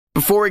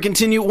Before we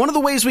continue, one of the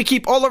ways we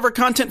keep all of our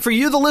content for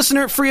you, the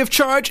listener, free of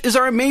charge is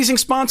our amazing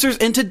sponsors,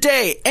 and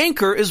today,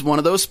 Anchor is one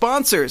of those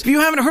sponsors. If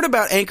you haven't heard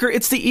about Anchor,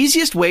 it's the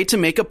easiest way to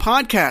make a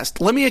podcast.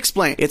 Let me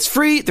explain. It's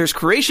free, there's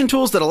creation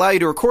tools that allow you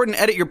to record and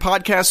edit your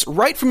podcasts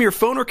right from your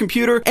phone or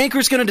computer.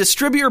 Anchor's going to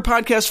distribute your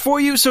podcast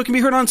for you so it can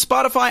be heard on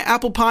Spotify,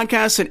 Apple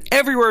Podcasts, and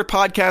everywhere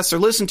podcasts are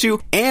listened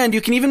to, and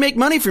you can even make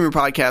money from your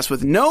podcast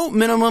with no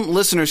minimum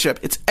listenership.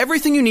 It's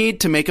everything you need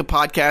to make a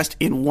podcast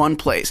in one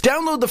place.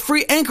 Download the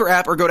free Anchor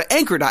app or go to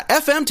anchor.fm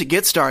to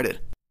get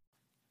started.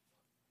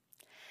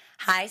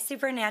 Hi,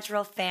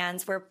 Supernatural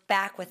fans. We're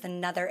back with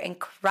another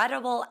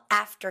incredible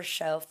after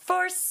show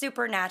for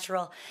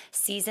Supernatural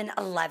Season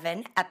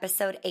 11,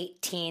 Episode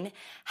 18,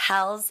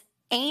 Hell's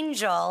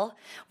Angel.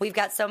 We've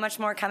got so much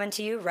more coming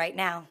to you right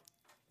now.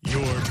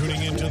 You're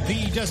tuning into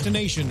the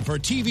destination for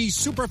TV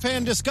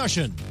superfan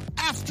discussion,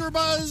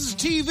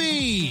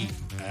 AfterBuzzTV.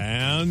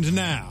 And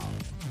now,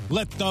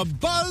 let the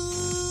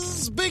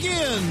buzz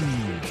begin.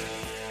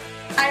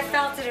 I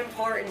felt it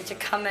important to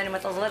come in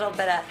with a little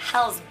bit of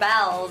Hell's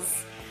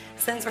Bells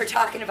since we're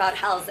talking about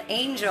Hell's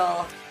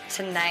Angel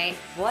tonight.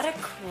 What a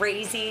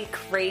crazy,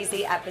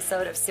 crazy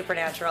episode of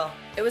Supernatural.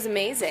 It was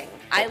amazing.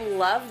 I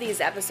love these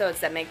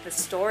episodes that make the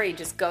story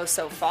just go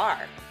so far.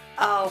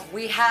 Oh,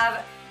 we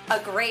have a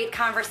great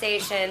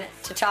conversation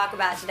to talk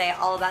about today,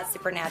 all about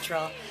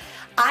Supernatural.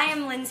 I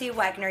am Lindsay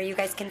Wegner. You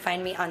guys can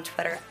find me on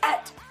Twitter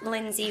at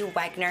Lindsay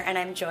Wegner, and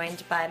I'm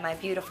joined by my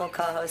beautiful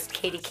co-host,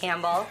 Katie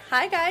Campbell.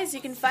 Hi, guys.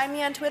 You can find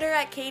me on Twitter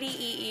at Katie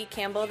E.E.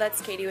 Campbell.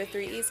 That's Katie with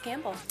 3 E's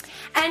Campbell.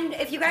 And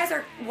if you guys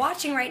are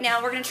watching right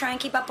now, we're going to try and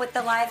keep up with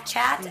the live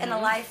chat and the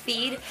live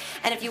feed.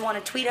 And if you want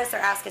to tweet us or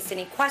ask us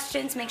any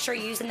questions, make sure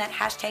you're using that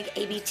hashtag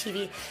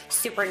ABTV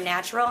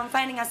Supernatural and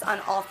finding us on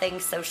all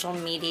things social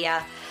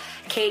media.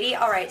 Katie,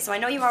 all right, so I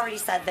know you already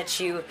said that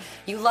you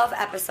love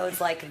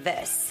episodes like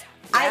this.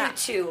 Yeah. I do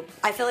too.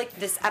 I feel like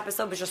this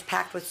episode was just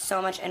packed with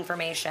so much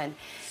information.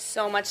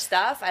 So much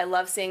stuff. I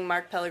love seeing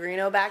Mark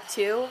Pellegrino back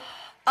too.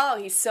 Oh,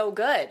 he's so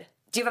good.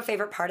 Do you have a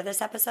favorite part of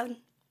this episode?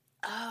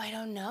 Oh, I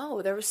don't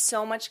know. There was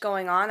so much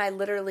going on. I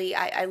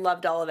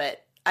loved all of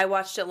it. I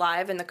watched it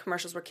live and the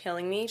commercials were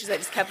killing me. I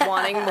just kept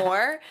wanting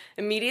more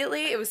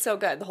immediately. It was so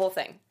good, the whole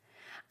thing.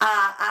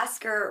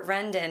 Oscar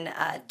Rendon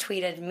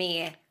tweeted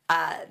me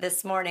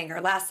this morning,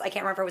 or I can't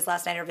remember if it was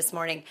last night or this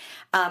morning,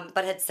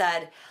 but had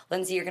said,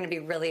 Lindsay, you're going to be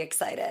really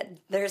excited.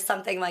 There's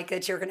something like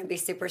that you're going to be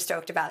super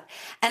stoked about.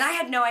 And I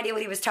had no idea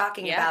what he was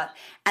talking about.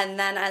 And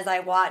then as I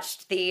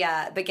watched the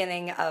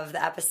beginning of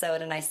the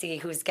episode and I see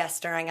who's guest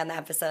starring on the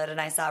episode and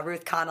I saw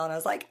Ruth Connell and I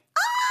was like,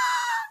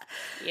 ah!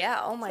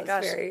 Yeah, oh my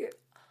gosh.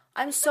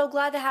 I'm so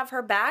glad to have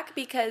her back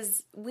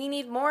because we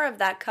need more of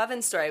that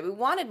Coven story. We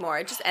wanted more.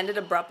 It just ended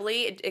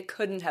abruptly. It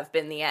couldn't have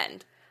been the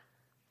end.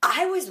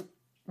 I was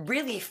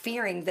really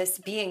fearing this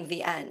being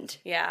the end.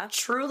 Yeah.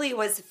 Truly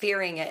was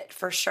fearing it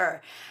for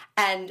sure.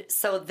 And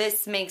so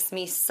this makes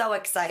me so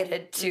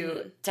excited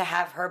to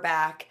have her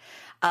back,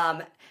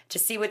 to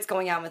see what's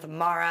going on with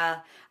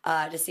Mara,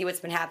 to see what's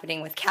been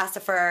happening with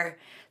Cassifer.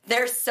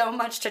 There's so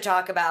much to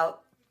talk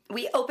about.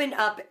 We opened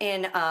up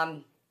in,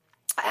 I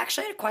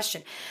actually had a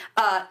question.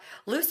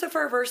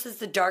 Lucifer versus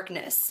the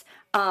darkness.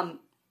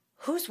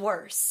 Who's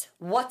worse?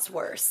 What's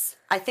worse?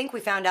 I think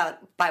we found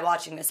out by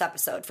watching this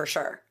episode for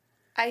sure.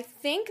 I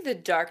think the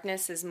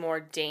darkness is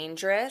more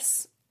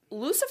dangerous.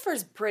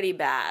 Lucifer's pretty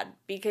bad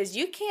because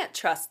you can't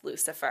trust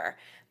Lucifer.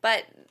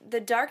 But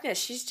the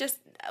darkness,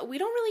 we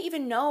don't really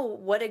even know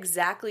what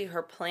exactly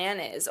her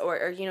plan is.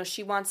 Or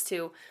she wants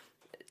to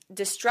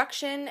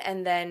destruction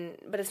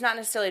but it's not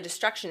necessarily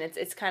destruction.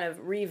 It's kind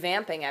of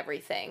revamping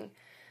everything.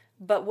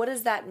 But what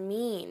does that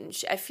mean?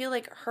 I feel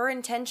like her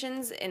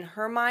intentions in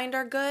her mind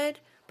are good,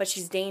 but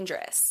she's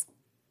dangerous.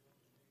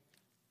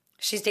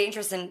 She's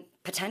dangerous and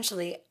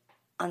potentially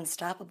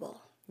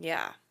unstoppable.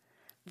 Yeah.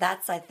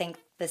 That's, I think,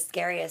 the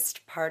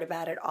scariest part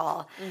about it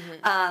all.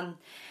 And,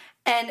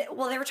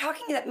 they were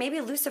talking that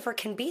maybe Lucifer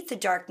can beat the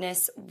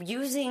darkness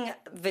using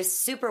this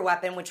super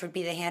weapon, which would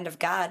be the hand of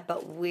God,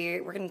 but we're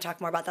going to talk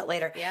more about that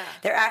later. Yeah.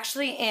 They're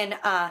actually in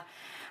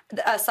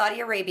Saudi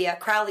Arabia.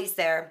 Crowley's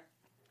there.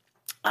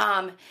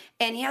 And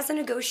he has a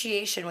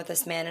negotiation with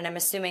this man, and I'm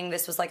assuming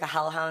this was like a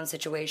hellhound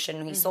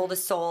situation. He sold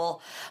his soul,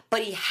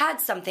 but he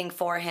had something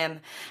for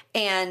him,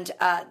 and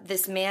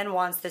this man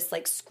wants this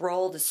like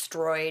scroll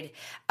destroyed,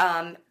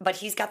 but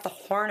he's got the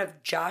horn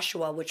of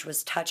Joshua, which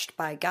was touched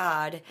by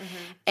God,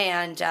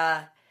 and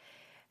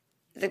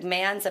the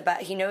man's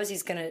he knows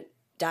he's going to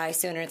die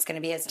soon, or it's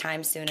going to be his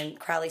time soon, and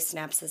Crowley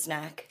snaps his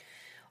neck.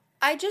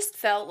 I just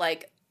felt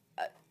like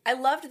I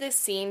loved this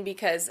scene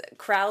because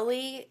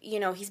Crowley,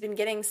 he's been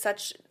getting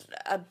such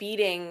a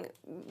beating,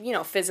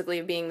 physically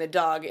being the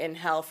dog in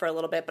hell for a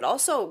little bit, but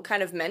also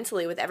kind of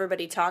mentally with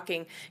everybody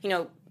talking,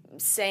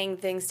 saying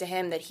things to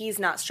him that he's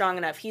not strong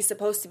enough. He's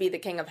supposed to be the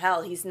king of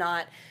hell. He's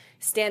not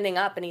standing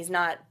up and he's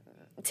not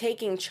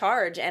taking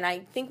charge. And I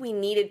think we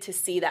needed to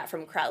see that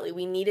from Crowley.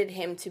 We needed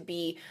him to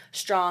be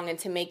strong and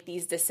to make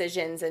these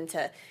decisions and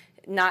to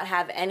not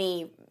have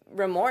any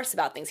remorse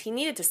about things. He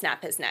needed to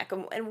snap his neck.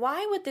 And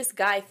why would this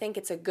guy think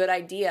it's a good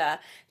idea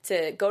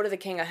to go to the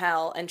King of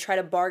Hell and try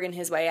to bargain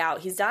his way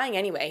out? He's dying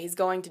anyway. He's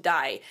going to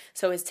die.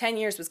 So his 10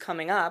 years was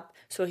coming up.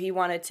 So he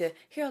wanted to,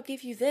 here, I'll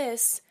give you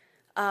this.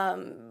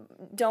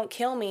 Don't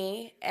kill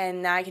me.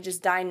 And now I could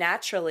just die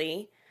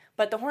naturally.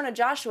 But the Horn of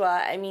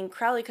Joshua, I mean,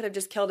 Crowley could have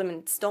just killed him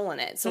and stolen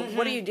it. So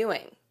what are you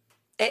doing?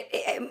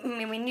 I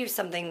mean, we knew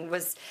something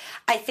was...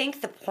 I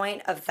think the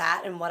point of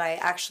that and what I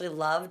actually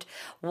loved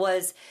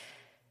was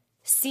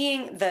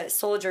seeing the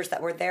soldiers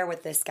that were there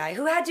with this guy,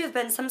 who had to have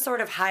been some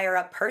sort of higher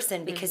up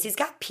person because he's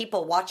got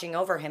people watching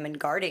over him and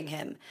guarding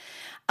him.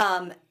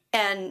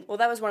 And well,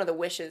 that was one of the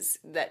wishes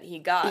that he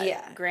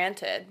got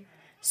granted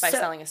by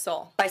selling his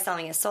soul. By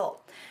selling his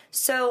soul.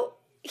 So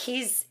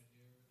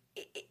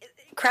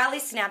Crowley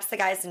snaps the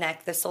guy's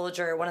neck.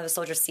 One of the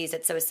soldiers sees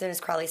it. So as soon as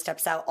Crowley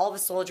steps out, all the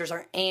soldiers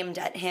are aimed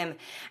at him.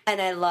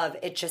 And I love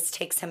it. Just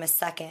takes him a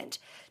second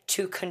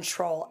to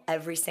control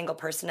every single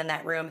person in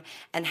that room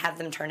and have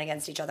them turn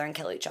against each other and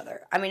kill each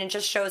other. I mean, it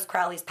just shows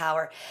Crowley's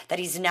power, that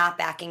he's not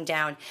backing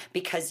down,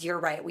 because you're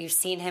right. We've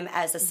seen him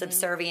as a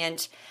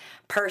subservient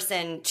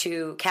person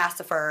to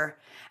Cassifer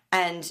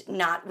and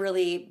not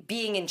really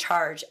being in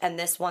charge. And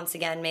this once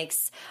again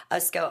makes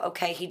us go,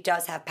 okay, he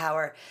does have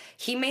power.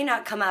 He may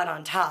not come out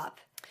on top.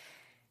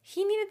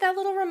 He needed that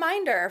little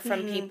reminder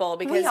from people,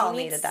 because we all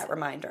needed that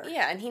reminder.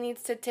 Yeah, and he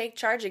needs to take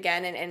charge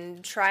again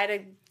and try to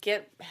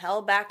get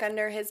hell back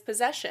under his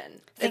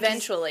possession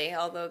eventually,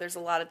 although there's a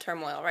lot of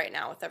turmoil right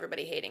now with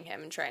everybody hating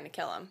him and trying to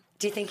kill him.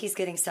 Do you think he's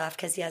getting soft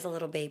because he has a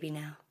little baby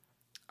now?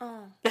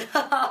 Oh.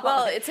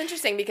 Well, it's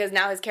interesting because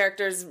now his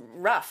character's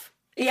rough.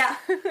 Yeah,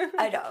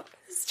 I know.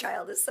 This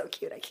child is so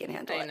cute. I can't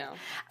handle it.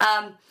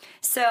 I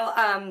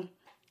know.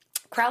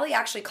 Crowley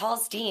actually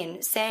calls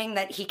Dean, saying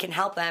that he can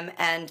help him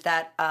and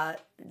that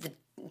the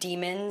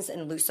demons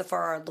and Lucifer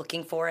are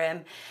looking for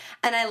him.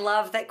 And I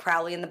love that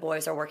Crowley and the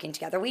boys are working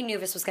together. We knew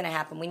this was going to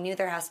happen. We knew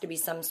there has to be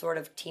some sort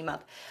of team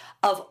up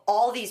of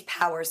all these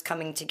powers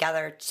coming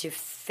together to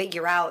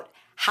figure out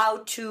how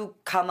to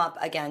come up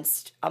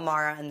against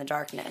Amara and the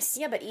darkness.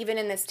 Yeah, but even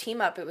in this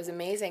team up, it was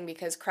amazing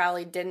because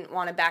Crowley didn't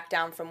want to back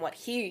down from what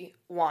he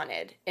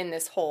wanted in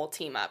this whole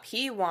team up.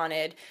 He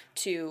wanted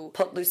to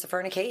put Lucifer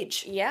in a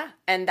cage. Yeah,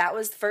 and that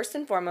was first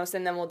and foremost,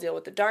 and then we'll deal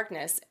with the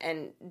darkness.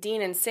 And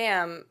Dean and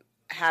Sam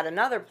had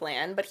another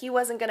plan, but he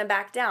wasn't going to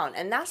back down.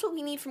 And that's what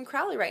we need from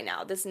Crowley right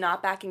now, this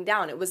not backing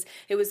down. It was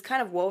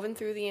kind of woven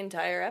through the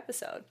entire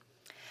episode.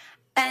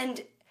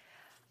 And,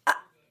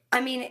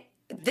 I mean...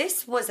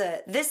 This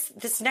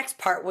next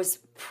part was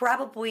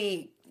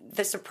probably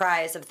the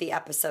surprise of the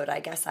episode, I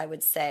guess I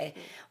would say,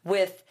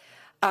 with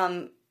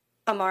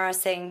Amara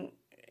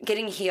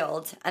getting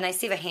healed, and I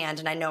see the hand,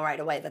 and I know right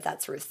away that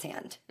that's Ruth's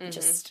hand.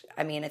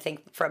 I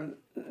think from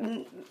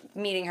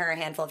meeting her a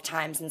handful of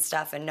times and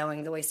stuff and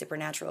knowing the way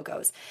Supernatural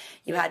goes,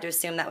 you had to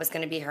assume that was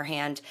going to be her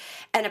hand.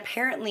 And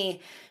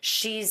apparently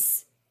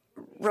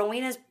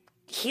Rowena's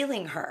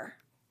healing her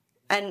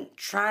and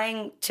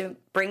trying to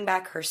bring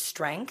back her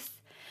strength.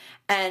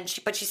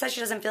 But she says she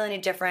doesn't feel any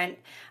different.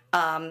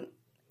 And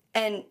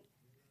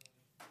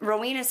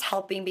Rowena's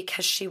helping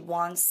because she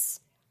wants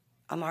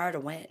Amara to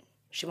win.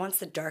 She wants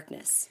the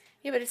darkness.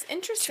 Yeah, but it's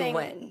interesting to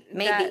win.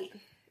 Maybe.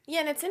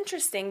 And it's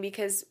interesting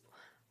because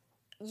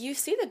you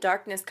see the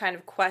darkness kind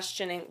of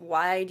questioning,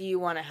 why do you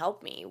want to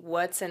help me?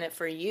 What's in it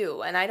for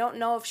you? And I don't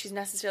know if she's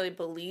necessarily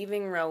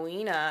believing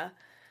Rowena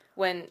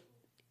when,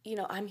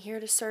 I'm here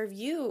to serve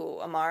you,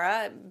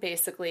 Amara,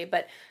 basically.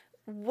 But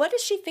what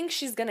does she think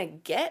she's going to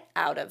get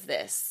out of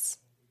this?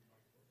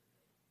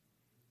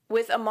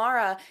 With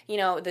Amara,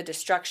 the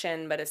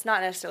destruction, but it's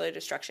not necessarily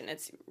destruction.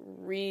 It's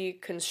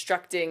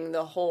reconstructing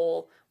the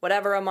whole,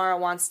 whatever Amara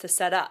wants to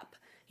set up,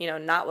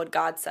 not what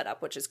God set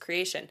up, which is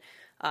creation.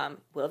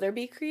 Will there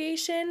be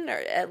creation, or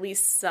at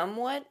least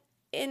somewhat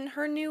in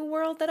her new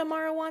world that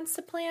Amara wants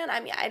to plan?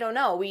 I mean, I don't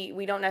know.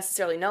 We don't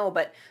necessarily know,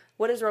 but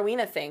what does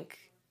Rowena think?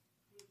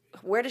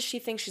 Where does she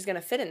think she's going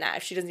to fit in that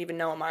if she doesn't even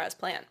know Amara's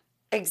plan?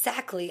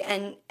 Exactly.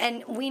 And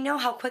we know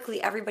how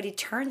quickly everybody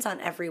turns on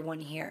everyone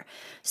here.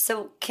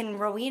 So can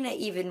Rowena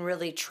even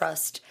really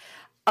trust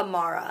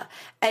Amara?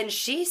 And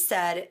she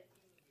said,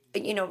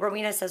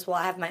 Rowena says, well,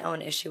 I have my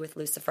own issue with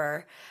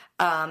Lucifer.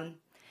 And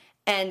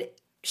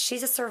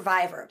she's a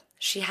survivor.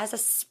 She has a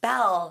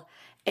spell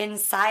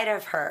inside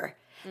of her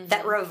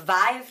that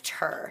revived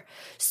her.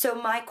 So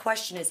my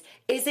question is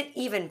it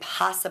even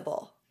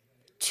possible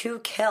to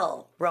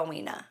kill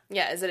Rowena?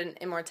 Yeah, is it an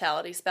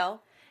immortality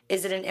spell?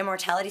 Is it an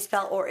immortality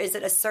spell, or is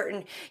it a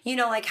certain,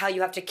 like how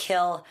you have to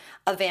kill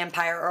a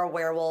vampire or a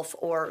werewolf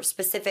or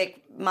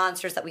specific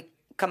monsters that we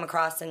come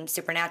across in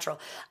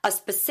Supernatural, a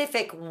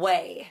specific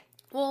way?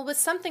 Well, with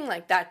something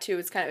like that too,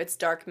 it's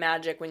dark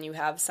magic when you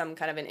have some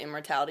kind of an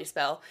immortality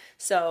spell.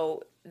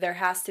 So there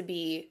has to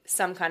be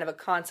some kind of a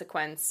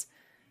consequence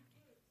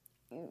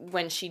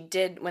when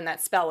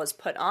that spell was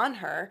put on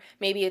her.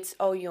 Maybe it's,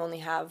 you only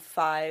have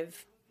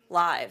 5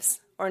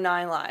 lives or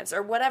 9 lives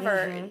or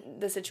whatever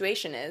the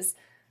situation is.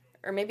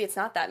 Or maybe it's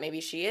not that. Maybe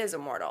she is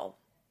immortal.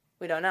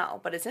 We don't know,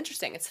 but it's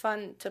interesting. It's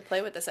fun to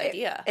play with this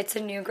idea. It's a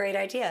new great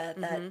idea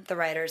that the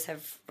writers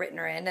have written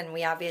her in, and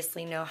we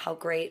obviously know how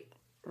great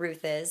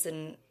Ruth is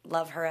and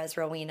love her as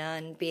Rowena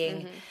and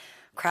being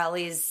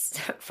Crowley's,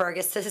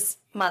 Fergus's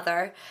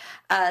mother.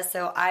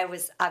 So I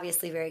was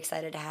obviously very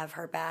excited to have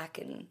her back,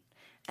 and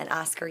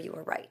Oscar, you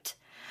were right.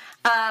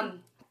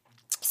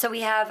 So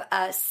we have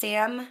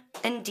Sam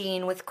and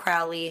Dean with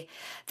Crowley.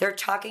 They're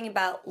talking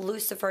about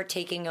Lucifer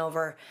taking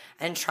over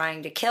and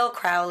trying to kill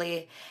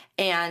Crowley,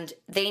 and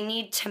they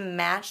need to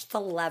match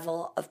the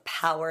level of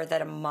power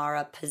that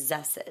Amara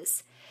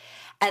possesses.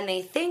 And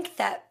they think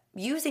that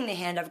using the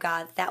hand of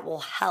God, that will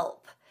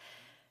help.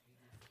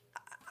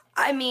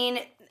 I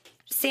mean,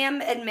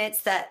 Sam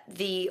admits that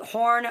the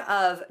horn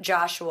of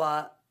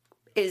Joshua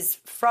is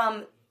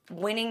from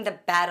winning the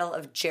Battle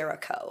of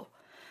Jericho.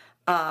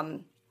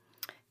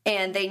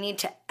 And they need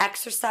to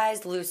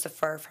exorcise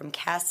Lucifer from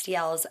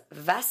Castiel's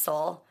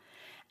vessel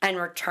and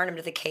return him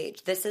to the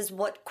cage. This is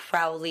what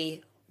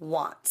Crowley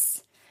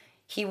wants.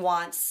 He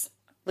wants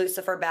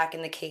Lucifer back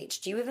in the cage.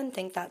 Do you even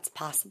think that's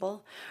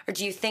possible? Or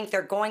do you think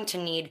they're going to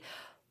need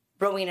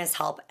Rowena's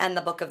help and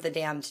the Book of the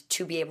Damned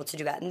to be able to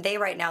do that? And they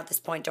right now at this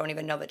point don't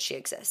even know that she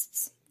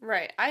exists.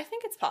 Right. I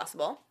think it's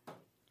possible.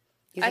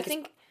 I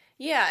think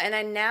yeah,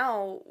 and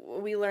now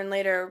we learn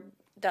later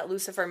that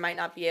Lucifer might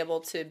not be able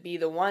to be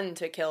the one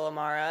to kill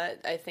Amara.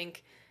 I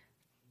think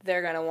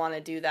they're going to want to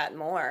do that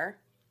more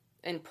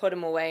and put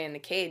him away in the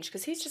cage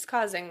because he's just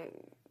causing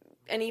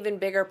an even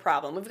bigger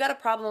problem. We've got a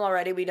problem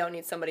already. We don't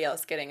need somebody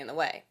else getting in the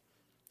way.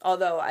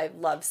 Although I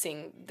love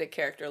seeing the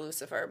character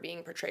Lucifer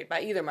being portrayed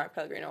by either Mark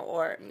Pellegrino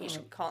or Misha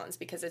Collins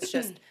because it's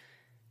just,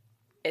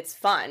 it's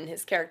fun.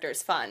 His character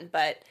is fun,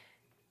 but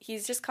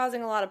he's just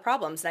causing a lot of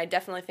problems, and I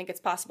definitely think it's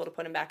possible to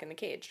put him back in the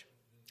cage.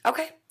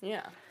 Okay.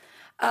 Yeah.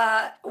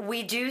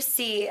 We do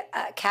see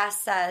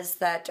Cass says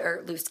that,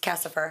 or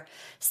Lucifer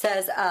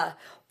says,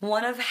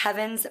 one of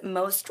heaven's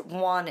most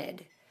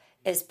wanted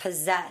is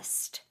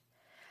possessed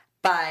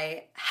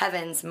by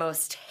heaven's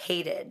most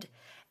hated.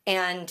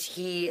 And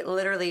he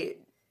literally,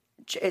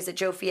 is it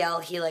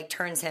Jophiel? He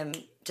turns him,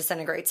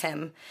 disintegrates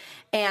him.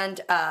 And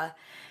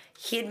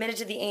he admitted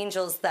to the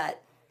angels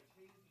that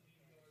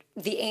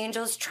the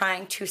angels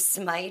trying to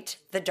smite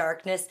the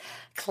darkness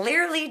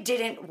clearly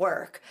didn't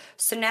work.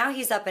 So now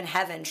he's up in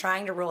heaven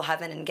trying to rule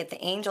heaven and get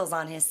the angels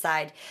on his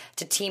side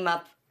to team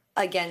up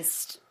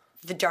against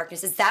the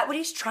darkness. Is that what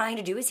he's trying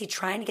to do? Is he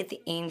trying to get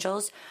the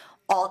angels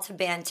all to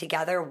band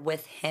together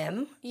with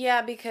him?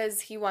 Yeah,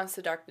 because he wants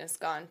the darkness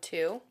gone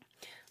too.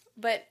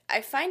 But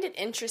I find it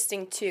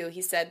interesting too.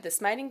 He said the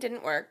smiting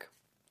didn't work.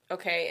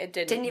 Okay, it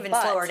didn't. Didn't even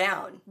slow her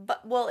down.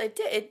 But well, it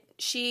did.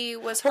 She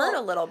was hurt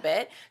a little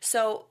bit.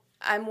 So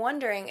I'm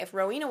wondering if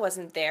Rowena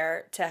wasn't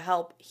there to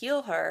help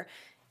heal her,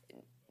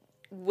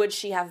 would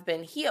she have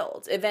been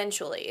healed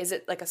eventually? Is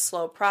it like a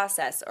slow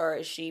process, or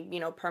is she,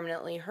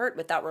 permanently hurt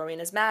without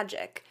Rowena's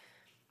magic?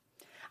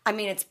 I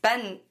mean, it's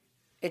been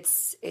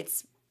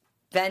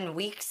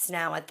weeks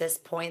now at this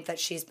point that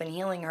she's been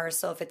healing her,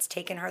 so if it's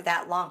taken her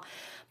that long.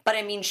 But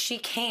I mean, she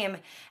came,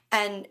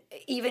 and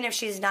even if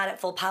she's not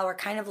at full power,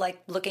 kind of like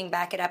looking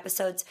back at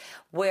episodes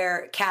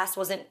where Cass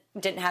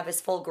didn't have his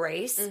full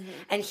grace,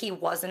 and he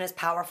wasn't as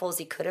powerful as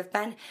he could have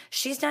been,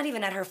 she's not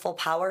even at her full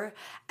power,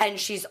 and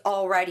she's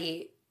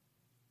already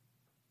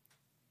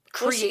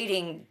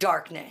creating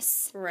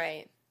darkness.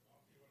 Right.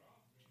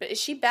 But is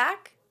she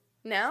back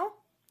now?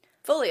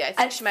 Fully. I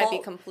think she might be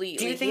completely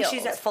Do you think healed.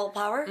 She's at full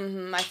power?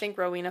 Mm-hmm. I think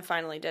Rowena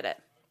finally did it.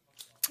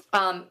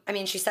 I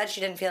mean, she said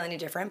she didn't feel any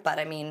different, but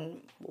I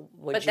mean,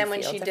 But then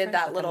when she did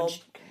that little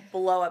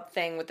blow-up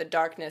thing with the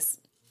darkness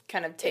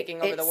kind of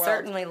taking over the world. It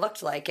certainly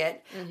looked like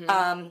it.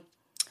 Mm-hmm.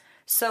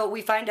 So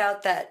we find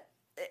out that,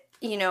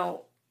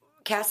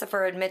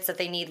 Cassifer admits that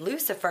they need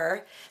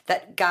Lucifer,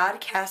 that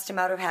God cast him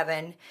out of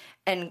heaven,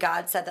 and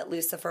God said that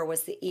Lucifer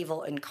was the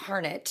evil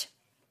incarnate.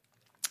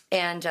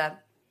 And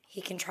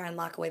he can try and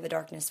lock away the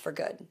darkness for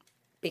good.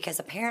 Because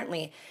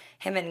apparently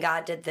him and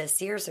God did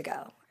this years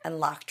ago and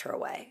locked her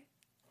away.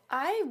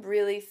 I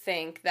really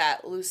think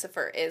that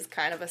Lucifer is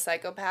kind of a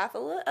psychopath a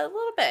little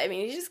bit. I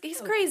mean,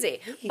 he's crazy.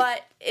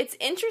 But it's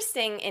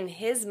interesting in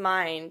his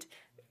mind,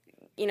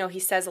 he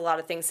says a lot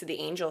of things to the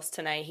angels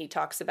tonight. He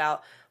talks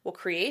about,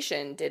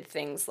 creation did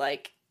things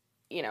like,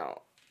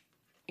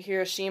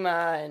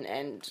 Hiroshima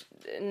and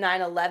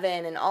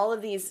 9/11 and all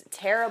of these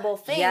terrible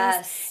things.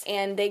 Yes.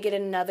 And they get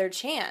another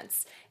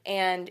chance.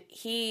 And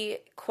he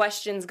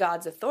questions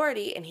God's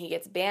authority and he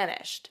gets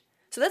banished.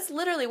 So that's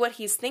literally what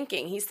he's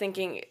thinking. He's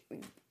thinking,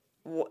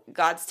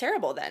 God's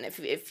terrible then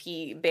if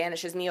he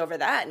banishes me over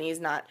that and he's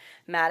not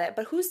mad at,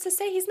 but who's to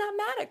say he's not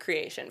mad at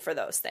creation for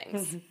those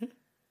things?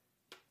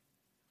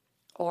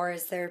 Or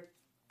is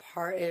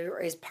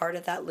part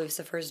of that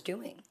Lucifer's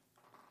doing?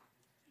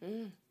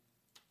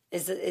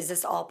 Is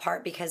this all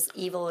part because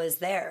evil is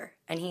there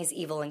and he's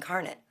evil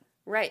incarnate?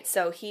 Right.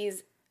 So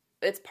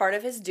it's part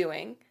of his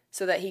doing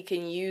so that he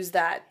can use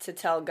that to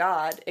tell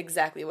God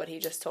exactly what he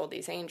just told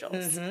these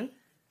angels. Mm-hmm.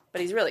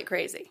 But he's really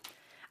crazy.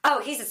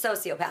 Oh, he's a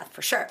sociopath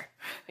for sure.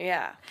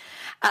 Yeah.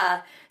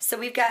 So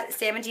we've got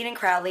Sam and Dean and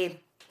Crowley.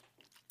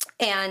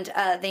 And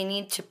they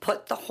need to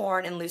put the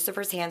horn in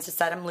Lucifer's hands to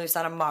set him loose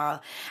on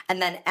Amara.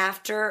 And then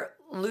after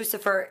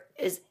Lucifer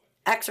is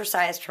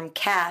exorcised from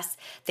Cass,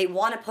 they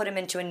want to put him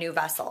into a new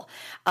vessel.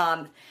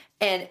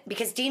 And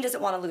because Dean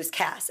doesn't want to lose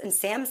Cass. And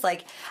Sam's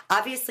like,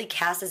 obviously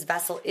Cass's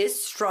vessel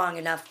is strong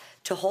enough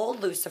to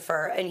hold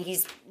Lucifer, and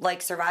he's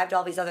like survived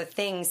all these other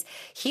things.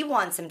 He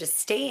wants him to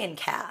stay in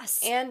Cass.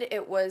 And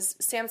it was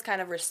Sam's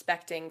kind of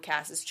respecting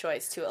Cass's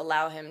choice to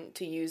allow him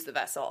to use the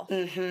vessel.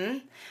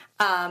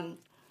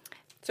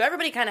 So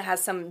everybody kind of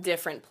has some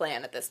different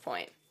plan at this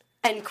point.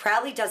 And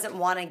Crowley doesn't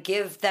want to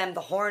give them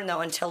the horn,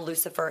 though, until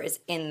Lucifer is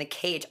in the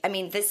cage. I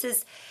mean, this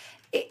is...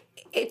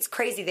 It's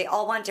crazy. They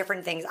all want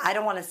different things. I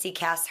don't want to see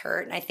Cass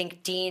hurt, and I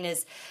think Dean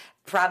is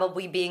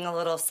probably being a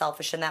little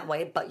selfish in that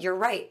way. But you're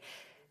right.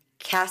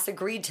 Cass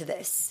agreed to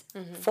this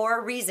for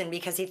a reason,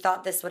 because he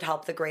thought this would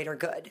help the greater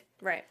good.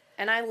 Right.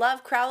 And I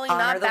love Crowley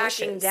not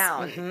backing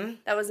down.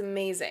 That was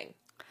amazing.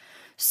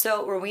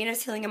 So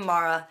Rowena's healing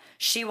Amara.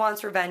 She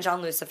wants revenge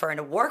on Lucifer and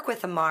to work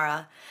with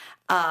Amara.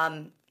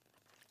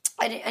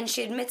 And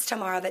she admits to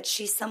Amara that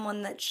she's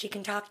someone that she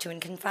can talk to and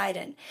confide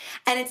in.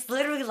 And it's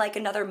literally like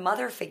another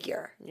mother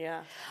figure.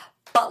 Yeah.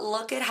 But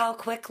look at how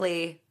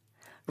quickly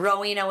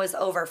Rowena was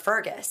over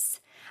Fergus.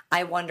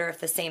 I wonder if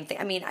the same thing...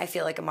 I mean, I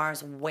feel like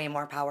Amara's way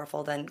more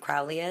powerful than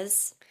Crowley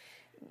is.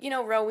 You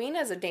know,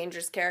 Rowena's a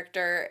dangerous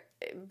character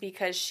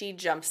because she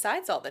jumps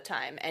sides all the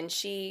time. And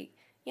she...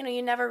 You know,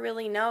 you never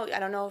really know. I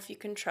don't know if you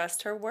can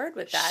trust her word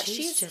with that.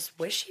 She's just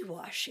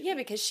wishy-washy. Yeah,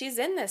 because she's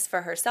in this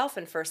for herself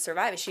and for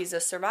surviving. She's a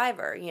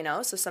survivor, you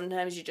know? So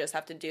sometimes you just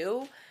have to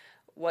do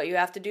what you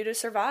have to do to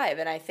survive.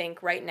 And I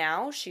think right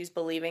now she's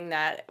believing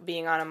that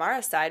being on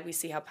Amara's side, we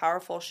see how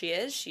powerful she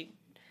is. She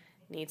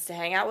needs to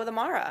hang out with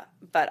Amara.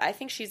 But I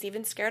think she's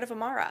even scared of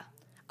Amara.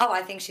 Oh,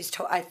 I think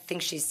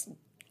she's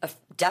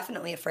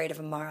definitely afraid of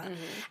Amara.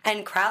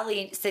 And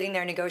Crowley sitting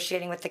there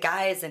negotiating with the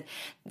guys, and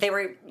they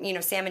were, you know,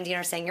 Sam and Dean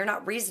are saying, you're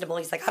not reasonable.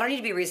 He's like, I don't need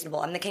to be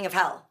reasonable. I'm the king of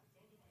hell.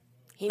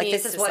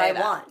 This is what I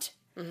want.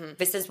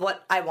 This is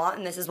what I want,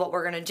 and this is what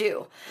we're going to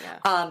do.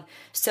 Yeah.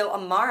 So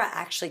Amara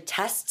actually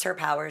tests her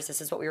powers.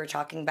 This is what we were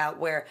talking about,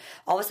 where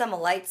all of a sudden the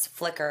lights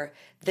flicker.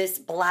 This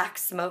black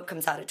smoke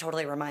comes out. It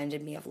totally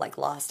reminded me of, like,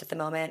 Lost at the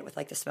moment with,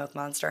 like, the smoke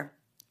monster.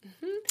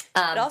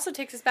 It also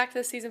takes us back to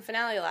the season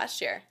finale last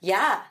year.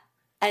 Yeah.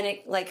 And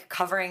it, like,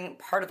 covering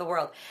part of the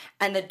world.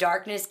 And the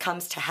darkness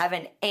comes to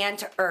heaven and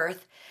to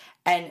earth.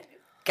 And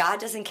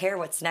God doesn't care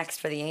what's next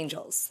for the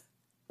angels.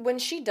 When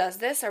she does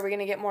this, are we going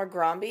to get more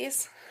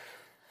Grombies?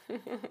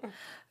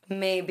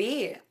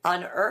 Maybe.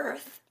 On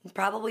earth.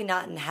 Probably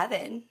not in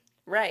heaven.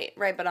 Right,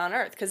 but on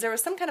Earth. Because there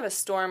was some kind of a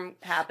storm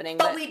happening.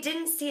 But we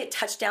didn't see it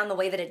touch down the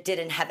way that it did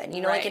in heaven.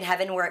 You know, like in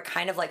heaven where it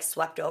kind of, like,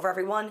 swept over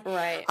everyone?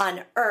 Right.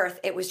 On Earth,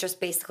 it was just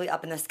basically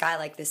up in the sky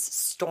like this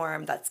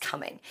storm that's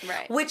coming.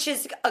 Right. Which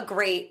is a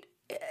great,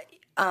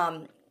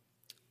 not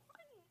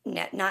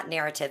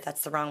narrative,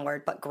 that's the wrong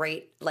word, but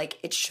great, like,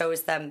 it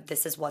shows them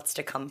this is what's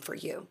to come for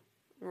you.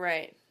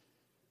 Right.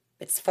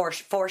 It's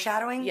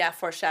foreshadowing? Yeah,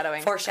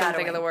 foreshadowing. Foreshadowing.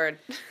 Couldn't think of the word.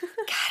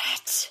 Got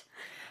it.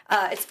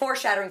 It's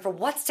foreshadowing for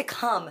what's to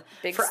come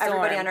for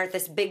everybody on Earth.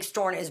 This big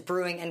storm is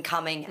brewing and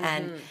coming,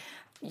 and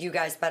you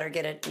guys better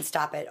get it and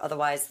stop it.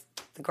 Otherwise,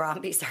 the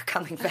Grombies are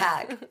coming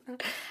back.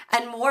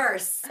 And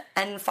worse,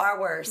 and far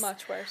worse.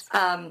 Much worse.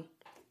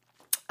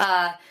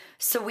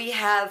 So we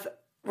have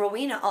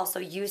Rowena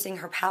also using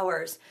her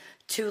powers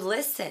to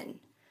listen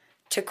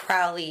to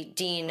Crowley,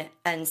 Dean,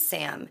 and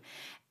Sam.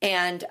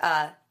 And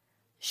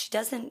she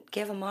doesn't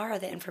give Amara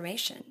the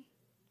information.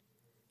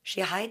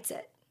 She hides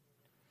it.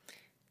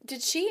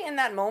 Did she, in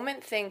that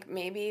moment, think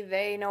maybe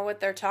they know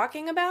what they're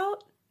talking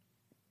about?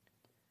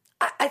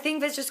 I think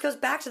this just goes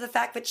back to the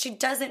fact that she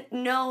doesn't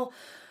know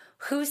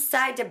whose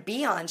side to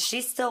be on.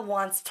 She still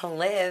wants to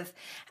live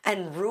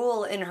and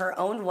rule in her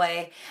own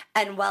way.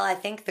 And while I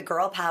think the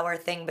girl power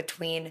thing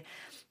between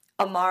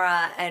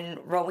Amara and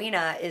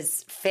Rowena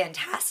is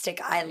fantastic,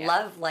 I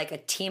love, like, a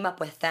team up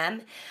with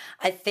them.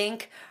 I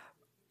think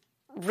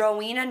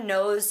Rowena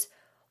knows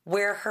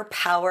where her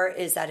power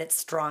is at its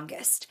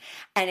strongest.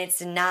 And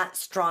it's not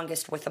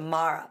strongest with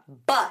Amara.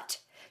 But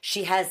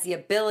she has the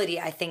ability,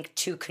 I think,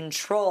 to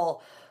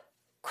control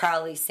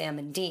Crowley, Sam,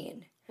 and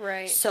Dean.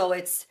 Right. So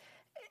it's,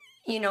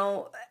 you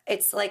know,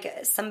 it's like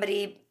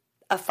somebody,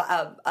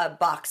 a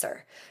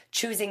boxer,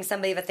 choosing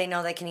somebody that they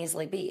know they can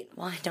easily beat.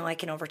 Well, I know I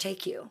can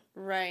overtake you.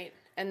 Right.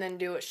 And then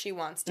do what she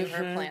wants, do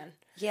her plan.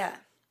 Yeah.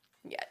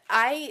 Yeah.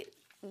 I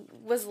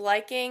was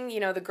liking, you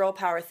know, the girl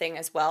power thing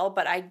as well,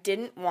 but I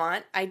don't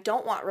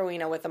want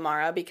Rowena with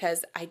Amara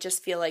because I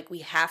just feel like we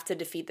have to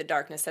defeat the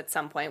darkness at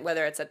some point,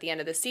 whether it's at the end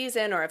of the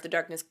season or if the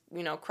darkness,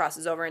 you know,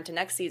 crosses over into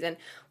next season,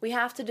 we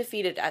have to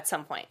defeat it at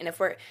some point. And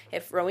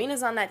if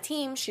Rowena's on that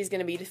team, she's going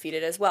to be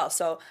defeated as well.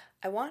 So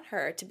I want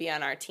her to be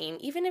on our team,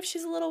 even if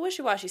she's a little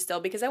wishy-washy still,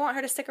 because I want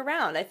her to stick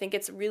around. I think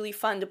it's really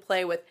fun to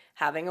play with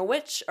having a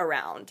witch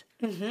around.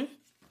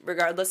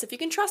 Regardless if you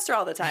can trust her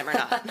all the time or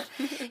not.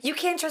 You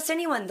can't trust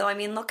anyone, though. I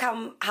mean, look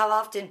how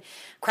often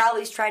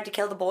Crowley's tried to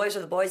kill the boys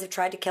or the boys have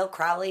tried to kill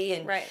Crowley.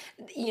 And,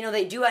 you know,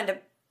 they do end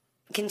up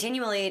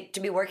continually to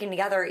be working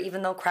together,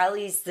 even though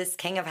Crowley's this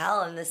king of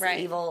hell and this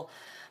evil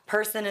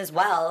person as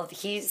well.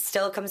 He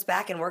still comes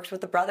back and works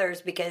with the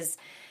brothers because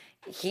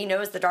he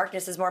knows the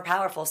darkness is more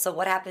powerful. So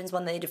what happens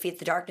when they defeat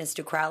the darkness?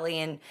 Do Crowley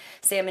and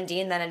Sam and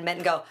Dean then admit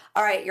and go,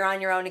 all right, you're on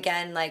your own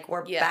again. Like,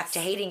 we're back to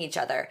hating each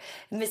other.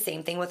 And the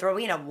same thing with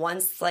Rowena.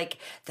 Once, like,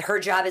 her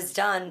job is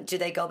done, do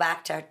they go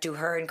back to, do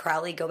her and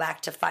Crowley go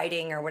back to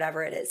fighting or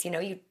whatever it is? You know,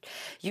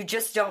 you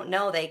just don't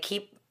know. They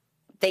keep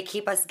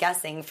us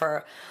guessing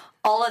for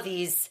all of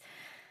these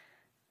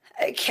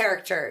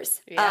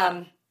characters.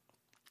 Yeah.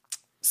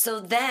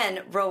 So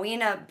then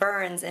Rowena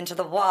burns into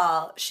the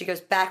wall. She goes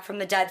back from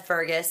the dead,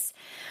 Fergus,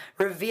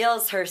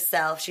 reveals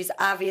herself. She's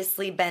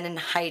obviously been in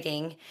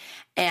hiding.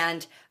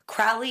 And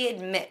Crowley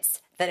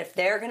admits that if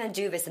they're going to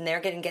do this and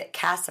they're going to get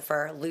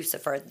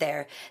Lucifer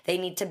there, they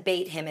need to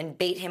bait him and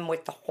bait him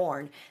with the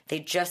horn. They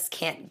just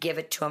can't give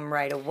it to him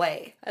right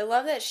away. I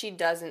love that she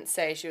doesn't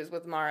say she was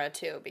with Mara,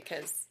 too,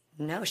 because...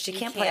 No, she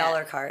can't play all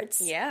her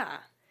cards. Yeah.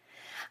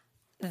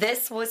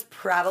 This was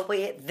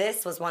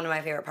one of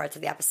my favorite parts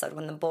of the episode,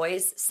 when the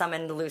boys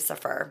summoned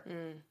Lucifer.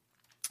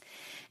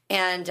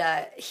 And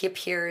he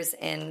appears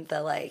in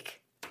the, like,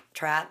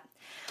 trap.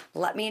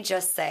 Let me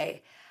just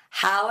say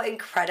how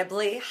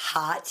incredibly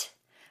hot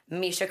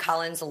Misha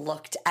Collins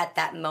looked at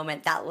that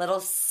moment. That little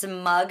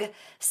smug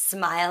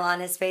smile on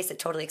his face. It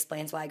totally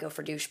explains why I go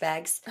for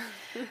douchebags.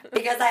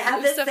 Because I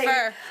have this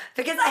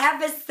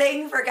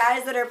thing for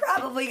guys that are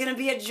probably going to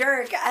be a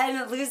jerk,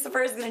 and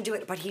Lucifer is going to do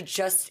it. But he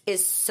just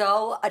is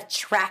so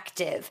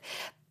attractive,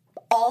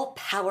 all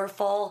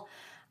powerful.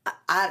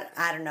 I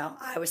don't know.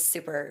 I was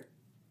super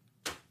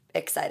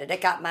excited. It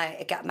got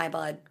my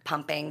blood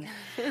pumping.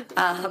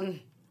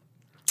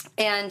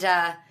 And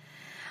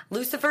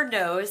Lucifer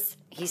knows.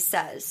 He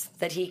says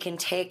that he can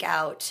take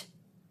out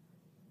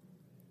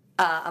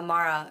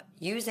Amara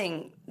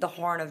using the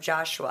horn of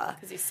Joshua.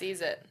 Because he sees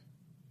it.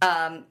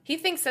 He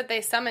thinks that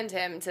they summoned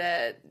him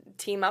to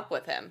team up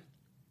with him.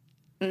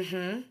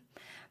 Mm-hmm.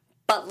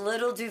 But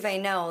little do they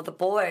know, the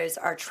boys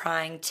are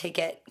trying to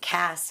get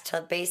Cass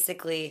to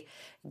basically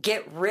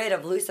get rid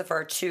of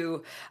Lucifer,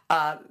 to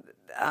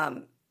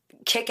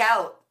kick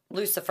out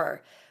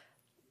Lucifer.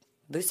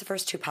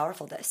 Lucifer's too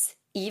powerful,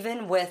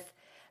 even with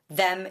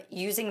them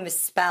using the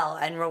spell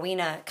and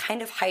Rowena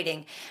kind of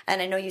hiding.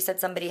 And I know you said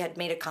somebody had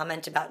made a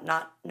comment about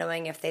not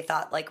knowing if they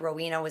thought like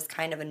Rowena was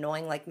kind of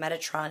annoying like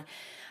Metatron.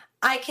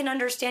 I can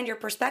understand your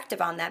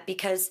perspective on that,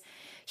 because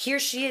here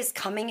she is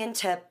coming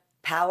into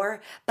power,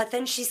 but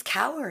then she's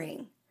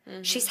cowering.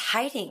 Mm-hmm. She's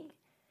hiding.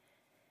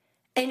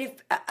 And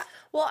if...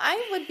 well,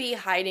 I would be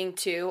hiding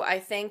too, I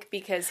think,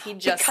 because he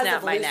just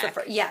snapped my neck.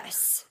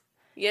 Yes.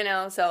 You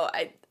know, so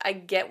I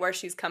get where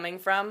she's coming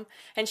from.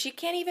 And she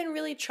can't even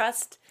really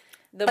trust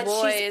the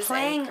boys. She's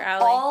playing and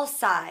Crowley. All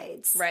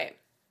sides. Right.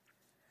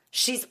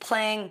 She's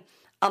playing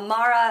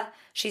Amara.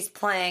 She's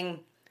playing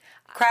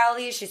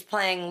Crowley. She's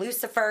playing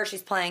Lucifer.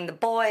 She's playing the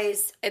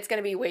boys. It's going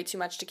to be way too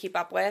much to keep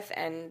up with,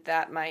 and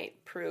that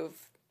might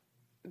prove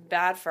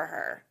bad for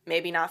her.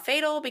 Maybe not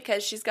fatal,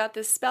 because she's got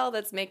this spell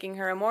that's making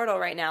her immortal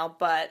right now,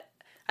 but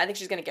I think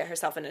she's going to get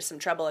herself into some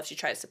trouble if she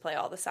tries to play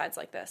all the sides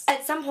like this.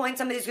 At some point,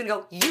 somebody's going to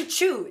go, you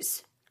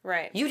choose.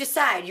 Right. You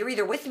decide. You're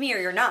either with me or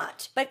you're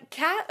not. But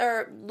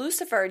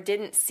Lucifer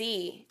didn't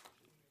see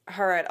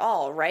her at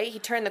all, right? He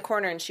turned the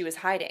corner and she was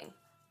hiding.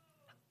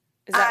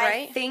 Is that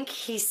right? I think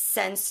he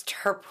sensed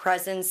her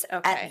presence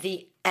at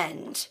the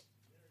end,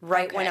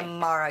 right when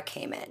Amara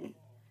came in.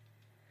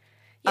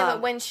 Yeah,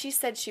 but when she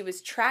said she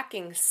was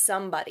tracking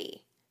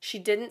somebody, she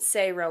didn't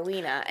say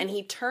Rowena, and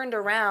he turned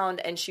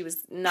around and she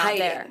was not hiding.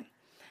 There.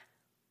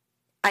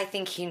 I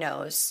think he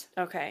knows.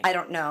 Okay. I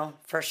don't know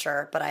for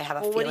sure, but I have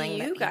a feeling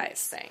that... What do you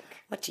guys think?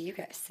 What do you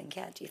guys think?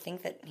 Yeah, do you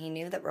think that he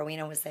knew that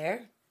Rowena was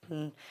there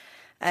and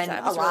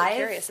I was alive? really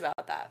curious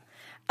about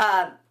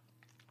that.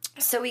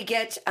 So we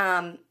get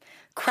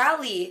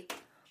Crowley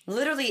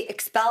literally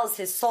expels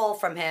his soul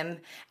from him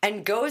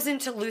and goes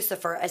into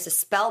Lucifer as the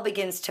spell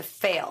begins to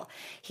fail.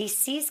 He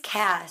sees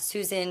Cass,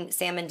 who's in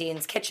Sam and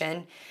Dean's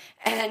kitchen,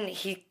 and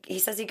he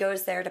says he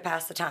goes there to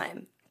pass the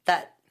time.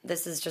 That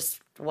this is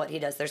just what he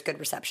does. There's good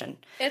reception.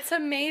 It's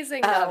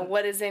amazing, though,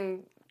 what is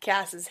in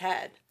Cass's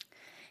head.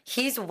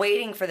 He's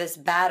waiting for this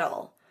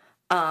battle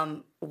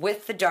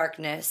with the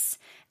darkness,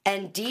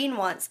 and Dean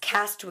wants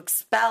Cass to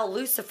expel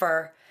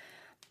Lucifer,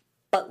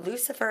 but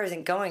Lucifer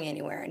isn't going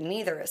anywhere, and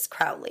neither is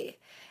Crowley.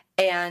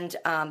 And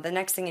the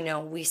next thing you know,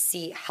 we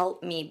see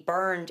 "Help Me"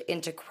 burned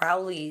into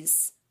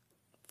Crowley's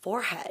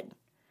forehead.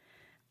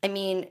 I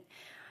mean,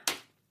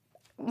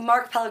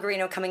 Mark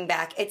Pellegrino coming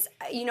back. It's,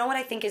 you know what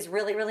I think is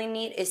really, really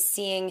neat is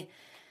seeing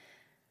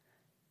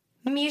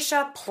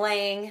Misha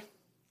playing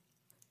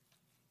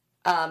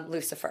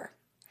Lucifer.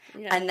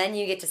 Yeah. And then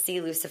you get to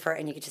see Lucifer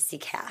and you get to see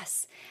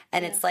Cass.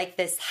 And it's like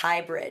this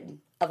hybrid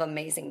of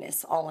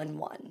amazingness all in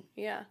one.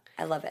 Yeah.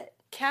 I love it.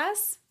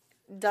 Cass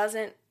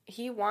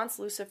he wants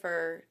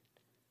Lucifer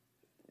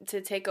to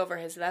take over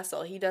his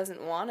vessel. He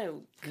doesn't want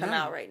to come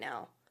out right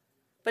now.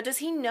 But does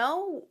he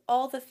know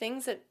all the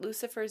things that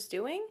Lucifer's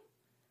doing?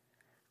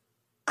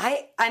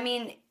 I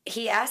mean,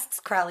 he asks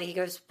Crowley, he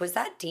goes, was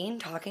that Dean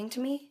talking to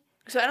me?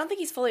 So I don't think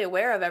he's fully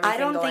aware of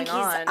everything going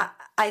on.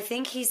 I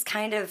think he's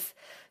kind of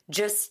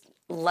just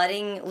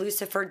letting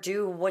Lucifer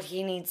do what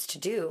he needs to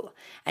do.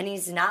 And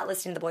he's not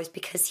listening to the boys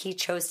because he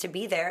chose to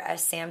be there.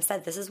 As Sam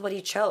said, this is what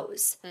he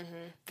chose.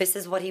 This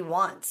is what he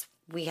wants.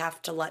 We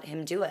have to let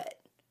him do it.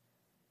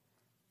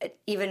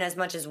 Even as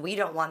much as we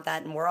don't want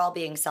that, and we're all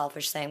being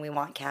selfish saying we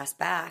want Cass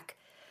back.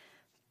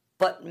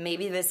 But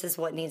maybe this is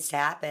what needs to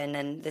happen,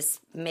 and this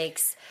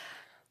makes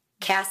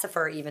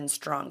Cassifer even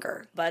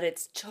stronger. But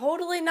it's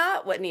totally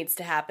not what needs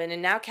to happen,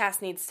 and now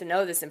Cass needs to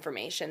know this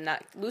information,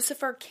 that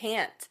Lucifer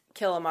can't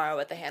kill Amara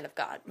with the hand of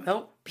God.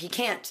 Nope, he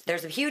can't.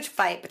 There's a huge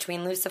fight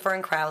between Lucifer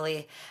and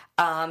Crowley.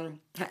 And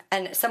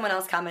someone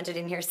else commented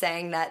in here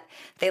saying that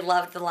they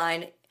loved the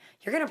line,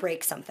 "You're going to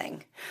break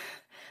something,"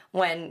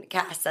 when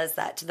Cass says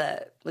that to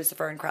the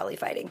Lucifer and Crowley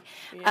fighting.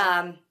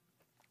 Yeah.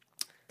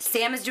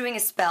 Sam is doing a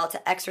spell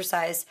to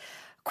exorcise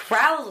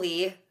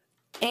Crowley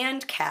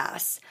and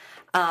Cass.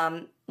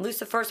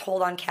 Lucifer's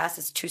hold on Cass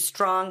is too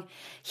strong.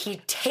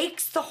 He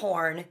takes the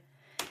horn.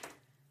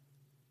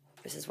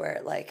 This is where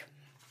it,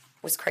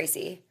 was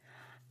crazy.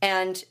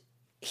 And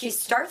he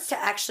starts to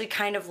actually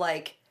kind of,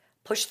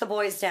 push the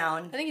boys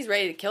down. I think he's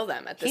ready to kill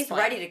them at this point.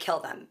 He's ready to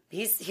kill them.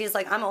 He's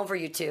like, I'm over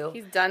you two.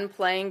 He's done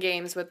playing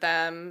games with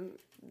them.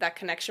 That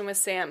connection with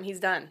Sam, he's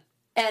done.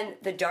 And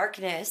the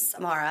darkness,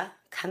 Amara,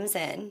 comes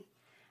in,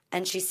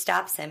 and she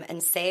stops him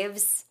and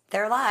saves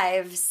their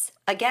lives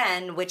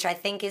again, which I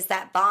think is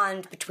that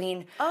bond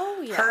between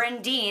her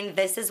and Dean.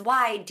 This is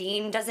why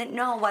Dean doesn't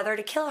know whether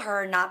to kill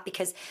her or not,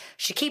 because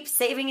she keeps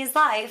saving his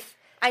life.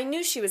 I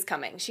knew she was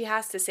coming. She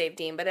has to save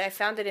Dean, but I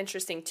found it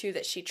interesting, too,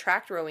 that she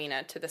tracked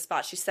Rowena to the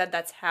spot. She said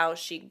that's how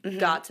she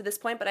got to this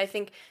point, but I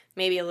think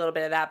maybe a little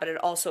bit of that, but it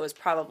also is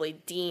probably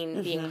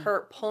Dean being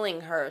hurt,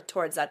 pulling her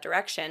towards that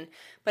direction.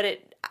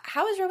 But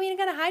how is Rowena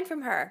going to hide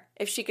from her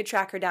if she could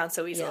track her down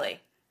so easily? Yeah.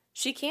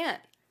 She can't.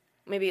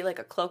 Maybe a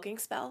cloaking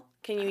spell?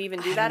 Can you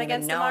even do that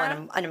against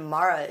Amara? And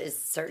Amara is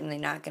certainly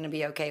not going to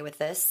be okay with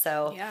this.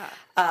 So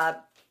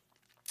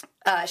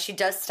she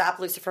does stop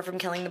Lucifer from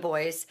killing the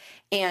boys.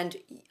 And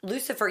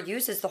Lucifer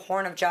uses the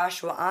horn of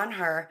Joshua on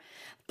her.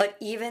 But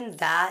even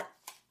that,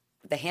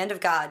 the hand of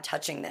God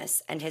touching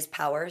this and his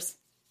powers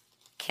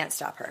can't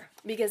stop her.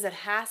 Because it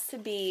has to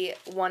be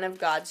one of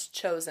God's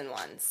chosen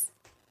ones.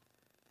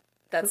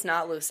 That's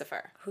not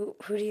Lucifer. Who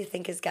do you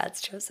think is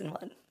God's chosen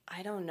one?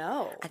 I don't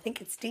know. I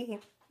think it's Dean.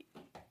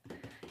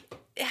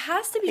 It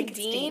has to be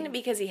Dean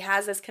because he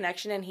has this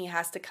connection and he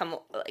has to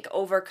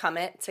overcome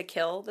it to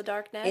kill the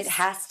darkness. It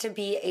has to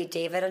be a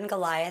David and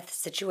Goliath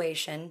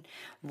situation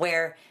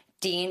where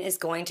Dean is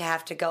going to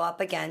have to go up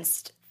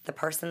against the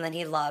person that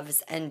he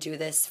loves and do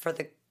this for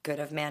the good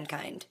of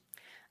mankind.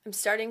 I'm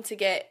starting to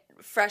get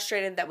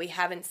frustrated that we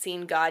haven't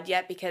seen God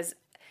yet, because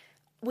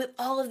with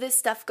all of this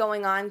stuff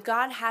going on,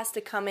 God has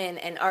to come in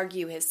and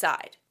argue his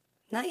side.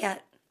 Not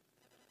yet.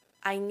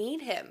 I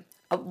need him.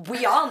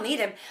 We all need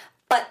him.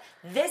 But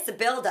this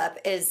buildup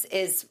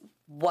is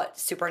what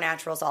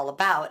Supernatural is all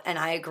about. And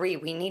I agree,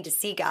 we need to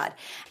see God.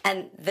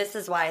 And this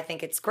is why I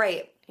think it's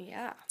great.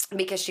 Yeah.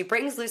 Because she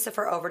brings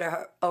Lucifer over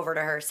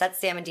to her, sets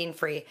Sam and Dean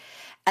free,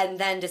 and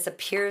then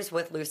disappears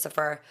with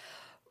Lucifer.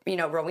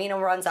 Rowena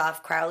runs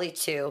off, Crowley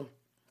too.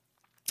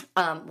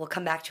 We'll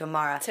come back to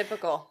Amara.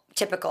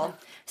 Typical.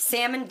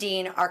 Sam and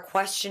Dean are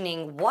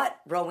questioning what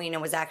Rowena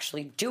was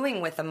actually doing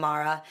with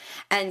Amara,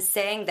 and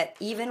saying that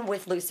even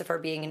with Lucifer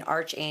being an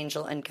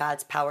archangel and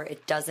God's power,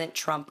 it doesn't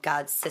trump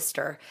God's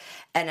sister.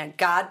 And a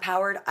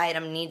God-powered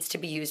item needs to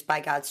be used by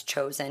God's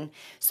chosen.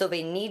 So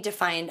they need to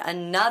find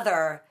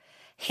another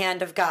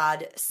hand of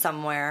God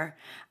somewhere.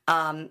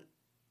 And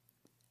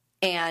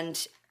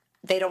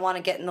they don't want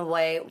to get in the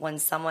way when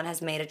someone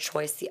has made a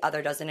choice the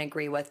other doesn't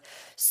agree with.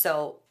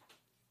 So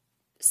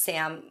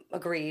Sam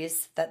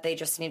agrees that they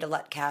just need to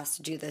let Cass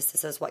do this.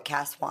 This is what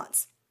Cass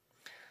wants.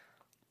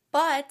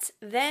 But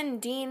then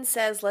Dean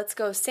says, let's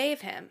go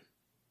save him.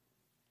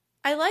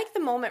 I like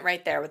the moment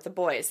right there with the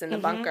boys in the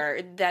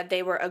bunker, that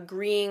they were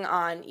agreeing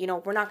on,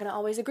 we're not going to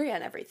always agree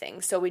on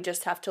everything. So we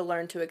just have to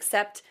learn to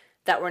accept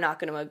that we're not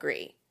going to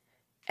agree.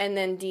 And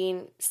then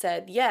Dean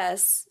said,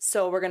 yes,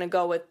 so we're going to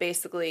go with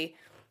basically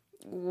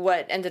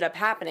what ended up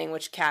happening,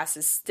 which Cass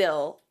is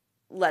still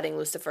letting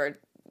Lucifer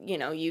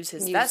use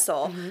his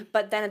vessel.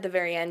 But then at the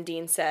very end,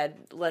 Dean said,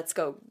 let's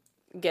go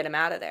get him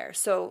out of there.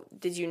 So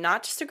did you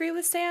not just agree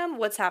with Sam?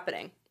 What's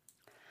happening?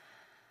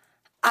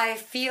 I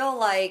feel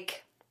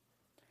like,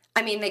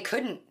 they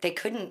couldn't.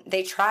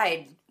 They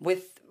tried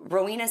with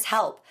Rowena's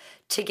help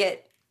to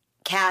get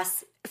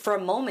Cass for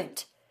a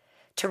moment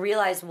to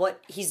realize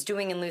what he's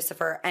doing in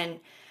Lucifer. And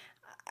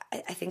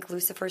I think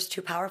Lucifer's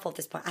too powerful at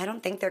this point. I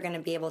don't think they're going to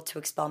be able to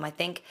expel him. I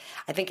think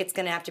it's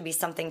going to have to be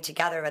something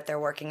together that they're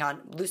working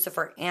on,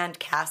 Lucifer and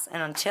Cass.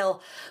 And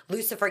until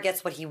Lucifer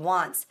gets what he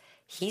wants,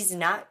 he's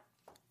not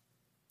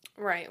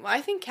Right. Well, I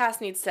think Cass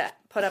needs to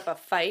put up a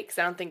fight because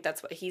I don't think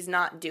that's what he's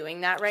not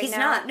doing that right now. He's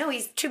not. No,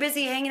 he's too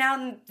busy hanging out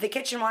in the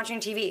kitchen watching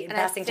TV and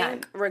passing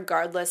time.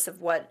 Regardless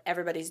of what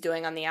everybody's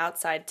doing on the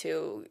outside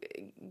to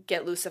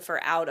get Lucifer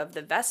out of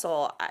the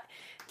vessel,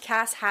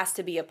 Cass has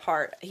to be a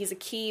part. He's a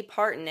key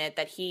part in it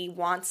that he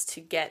wants to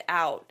get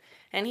out.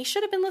 And he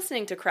should have been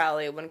listening to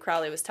Crowley when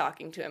Crowley was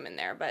talking to him in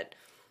there, but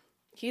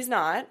he's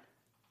not.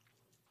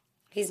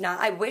 He's not.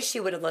 I wish he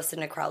would have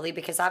listened to Crowley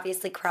because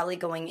obviously Crowley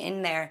going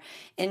in there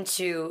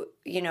into,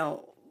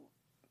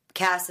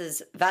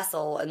 Cass's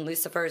vessel and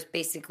Lucifer's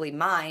basically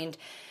mind,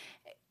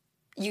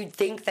 you'd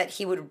think that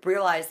he would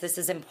realize this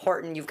is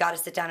important. You've got to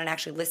sit down and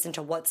actually listen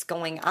to what's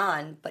going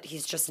on, but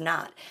he's just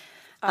not.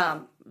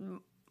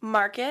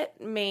 Market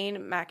Maine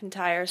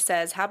McIntyre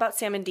says, how about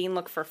Sam and Dean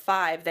look for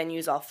 5, then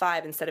use all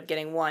 5 instead of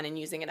getting 1 and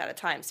using it at a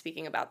time,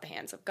 speaking about the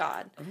hands of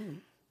God. Ooh.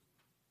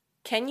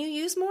 Can you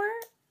use more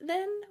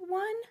than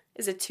 1?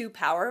 Is it too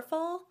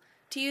powerful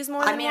to use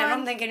more than 1? I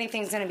don't think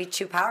anything's going to be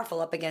too powerful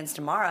up against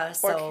Amara.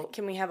 So or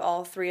can we have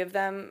all 3 of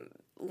them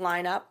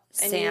line up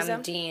and use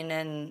them? Sam, Dean,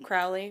 and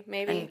Crowley,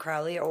 maybe? And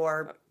Crowley,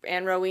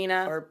 and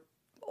Rowena.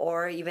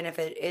 Or even if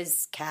it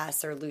is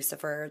Cass or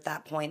Lucifer at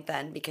that point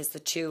then, because the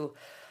 2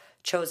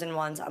 chosen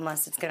ones,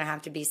 unless it's going to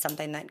have to be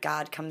something that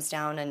God comes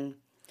down and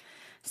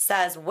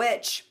says,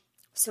 which,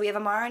 so we have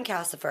Amara and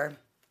Cassifer.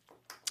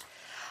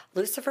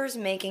 Lucifer's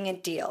making a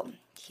deal.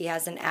 He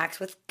has an act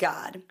with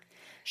God.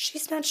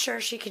 She's not sure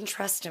she can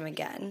trust him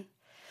again.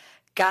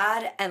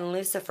 God and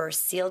Lucifer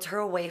sealed her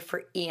away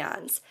for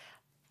eons,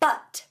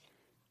 but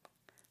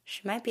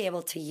she might be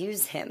able to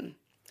use him.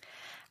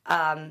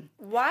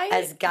 Why?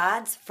 As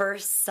God's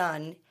first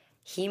son,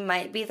 he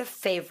might be the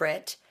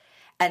favorite,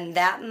 and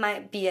that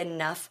might be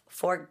enough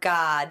for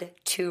God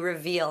to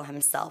reveal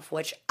himself,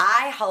 which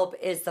I hope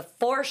is the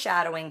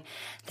foreshadowing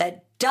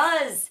that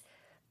does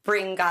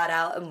bring God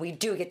out, and we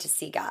do get to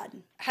see God.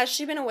 Has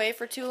she been away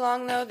for too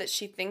long, though, that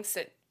she thinks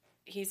that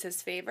he's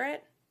his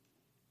favorite?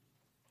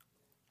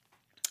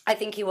 I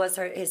think he was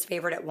his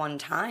favorite at one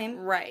time.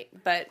 Right,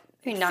 but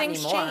not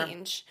things anymore.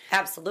 Change.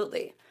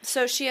 Absolutely.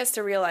 So she has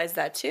to realize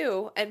that,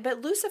 too.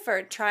 But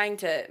Lucifer trying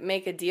to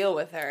make a deal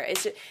with her,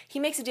 he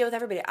makes a deal with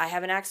everybody. I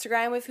have an axe to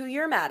grind with who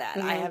you're mad at.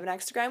 Mm-hmm. I have an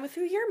axe to grind with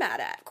who you're mad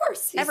at. Of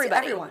course.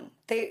 Everyone.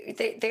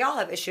 They all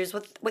have issues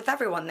with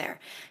everyone there.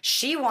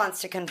 She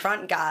wants to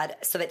confront God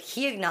so that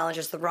he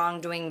acknowledges the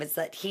wrongdoing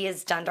that he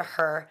has done to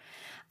her.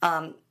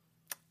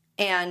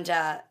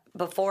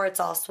 Before it's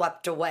all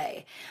swept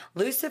away.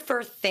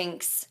 Lucifer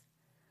thinks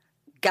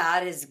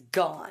God is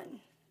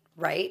gone,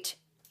 right?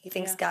 He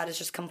thinks God is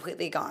just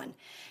completely gone.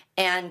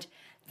 And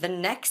the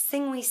next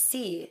thing we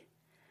see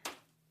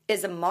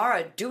is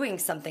Amara doing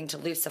something to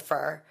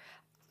Lucifer.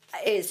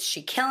 Is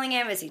she killing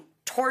him? Is he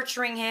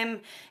torturing him?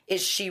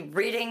 Is she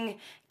ridding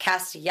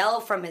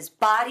Castiel from his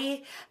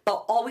body?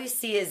 But all we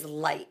see is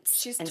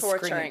lights. She's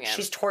torturing screaming. him.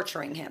 She's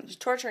torturing him. She's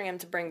torturing him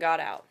to bring God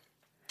out,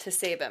 to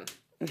save him.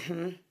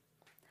 Mm-hmm.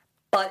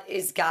 But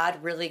is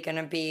God really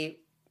going to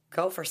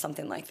go for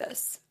something like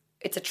this?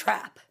 It's a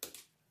trap.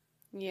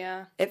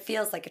 Yeah. It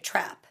feels like a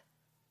trap.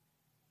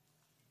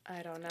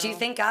 I don't know. Do you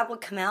think God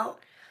would come out?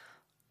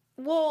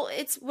 Well,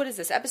 what is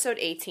this, episode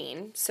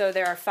 18? So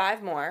there are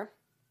 5 more.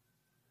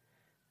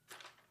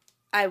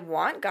 I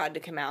want God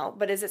to come out,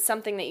 but is it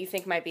something that you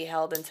think might be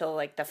held until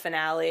like the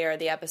finale or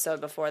the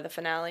episode before the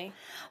finale?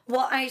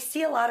 Well, I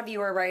see a lot of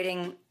you are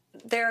writing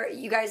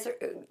you guys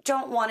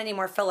don't want any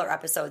more filler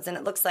episodes, and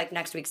it looks like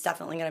next week's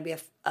definitely going to be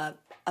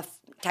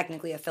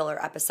technically a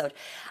filler episode.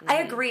 Mm-hmm. I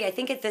agree. I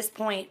think at this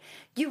point,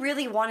 you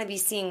really want to be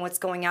seeing what's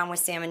going on with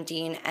Sam and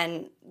Dean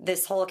and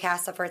this whole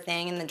Cassifer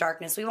thing in the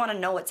darkness. We want to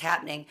know what's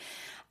happening.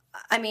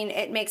 I mean,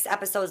 it makes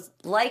episodes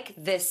like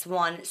this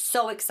one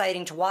so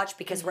exciting to watch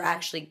because we're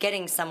actually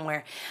getting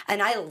somewhere.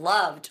 And I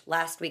loved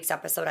last week's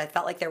episode. I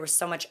felt like there was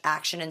so much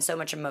action and so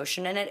much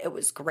emotion in it. It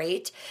was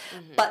great.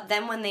 Mm-hmm. But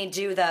then when they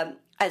do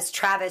as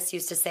Travis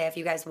used to say, if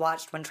you guys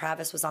watched when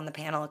Travis was on the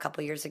panel a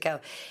couple years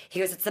ago, he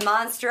goes, it's the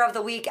Monster of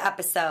the Week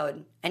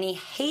episode. And he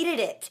hated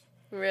it.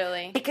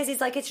 Really? Because he's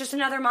like, it's just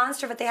another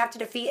monster that they have to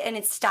defeat, and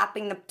it's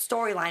stopping the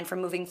storyline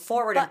from moving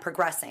forward and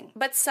progressing.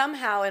 But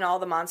somehow in all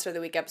the Monster of the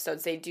Week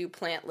episodes, they do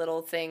plant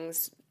little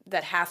things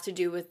that have to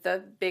do with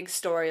the big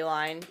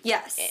storyline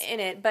in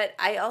it. But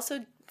I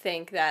also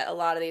think that a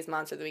lot of these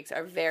Monster of the Weeks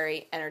are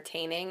very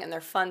entertaining, and they're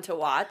fun to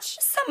watch.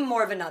 Some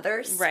more than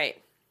others. Right.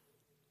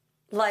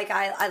 Like,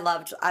 I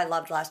loved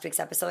last week's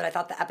episode. I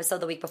thought the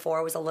episode the week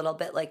before was a little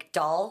bit,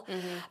 dull.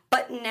 Mm-hmm.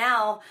 But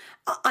now,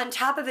 on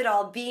top of it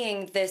all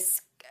being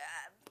this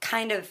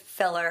kind of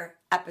filler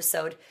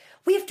episode,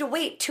 we have to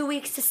wait 2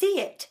 weeks to see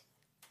it.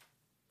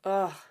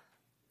 Ugh.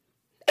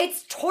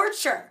 It's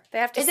torture. They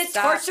have to Is it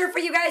torture for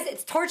you guys?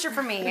 It's torture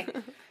for me.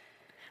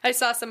 I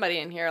saw somebody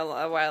in here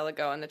a while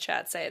ago in the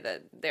chat say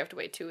that they have to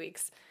wait 2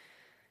 weeks.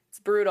 It's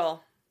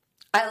brutal.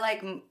 I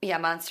like,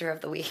 Monster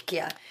of the Week,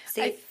 yeah.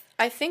 See,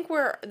 I think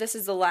this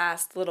is the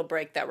last little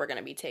break that we're going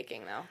to be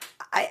taking, though.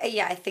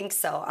 I think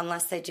so,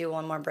 unless they do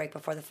one more break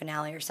before the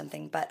finale or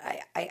something. But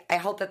I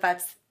hope that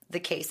that's the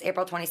case.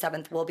 April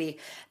 27th will be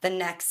the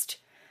next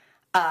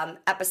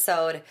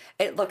episode,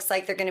 it looks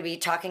like they're going to be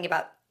talking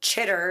about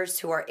chitters,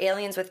 who are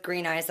aliens with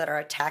green eyes that are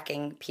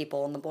attacking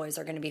people, and the boys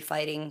are going to be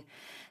fighting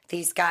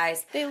these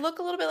guys. They look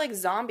a little bit like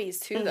zombies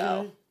too,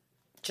 though.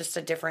 Just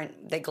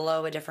they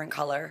glow a different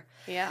color.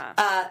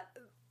 Yeah.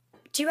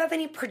 Do you have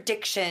any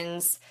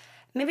predictions?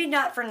 Maybe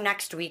not for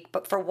next week,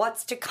 but for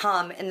what's to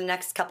come in the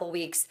next couple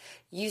weeks.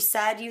 You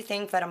said you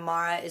think that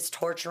Amara is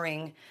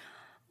torturing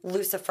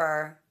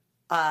Lucifer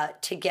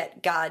to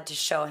get God to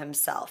show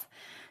himself.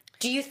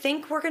 Do you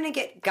think we're going to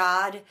get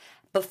God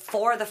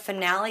before the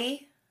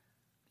finale?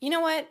 You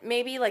know what?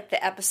 Maybe like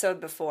the episode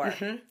before.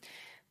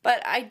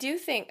 But I do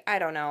think, I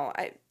don't know,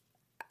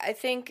 I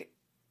think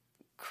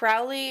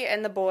Crowley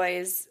and the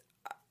boys,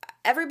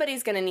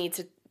 everybody's going to need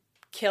to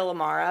kill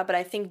Amara, but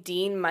I think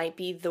Dean might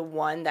be the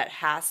one that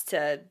has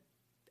to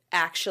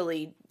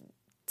actually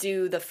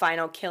do the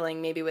final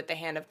killing, maybe with the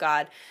hand of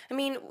God. I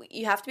mean,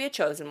 you have to be a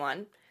chosen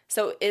one.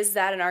 So is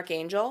that an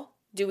archangel?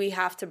 Do we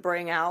have to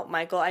bring out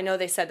Michael? I know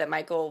they said that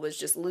Michael was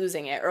just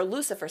losing it, or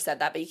Lucifer said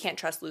that, but you can't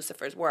trust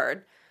Lucifer's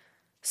word.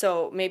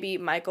 So maybe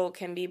Michael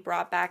can be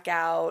brought back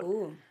out.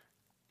 Ooh.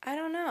 I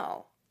don't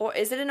know. Or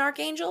is it an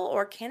archangel,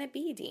 or can it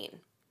be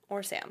Dean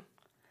or Sam?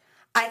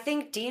 I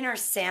think Dean or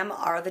Sam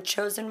are the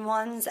chosen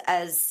ones,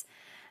 as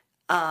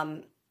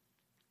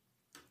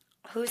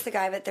who's the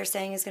guy that they're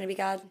saying is going to be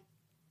God?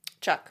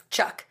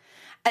 Chuck.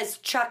 As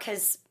Chuck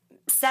has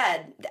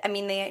said, I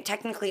mean, they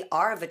technically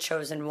are the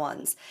chosen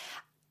ones.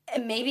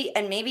 And maybe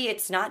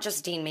it's not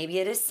just Dean. Maybe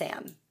it is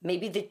Sam.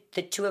 Maybe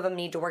the two of them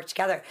need to work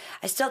together.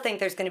 I still think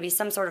there's going to be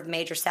some sort of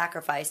major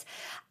sacrifice.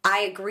 I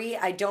agree.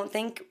 I don't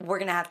think we're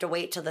going to have to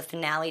wait till the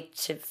finale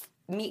to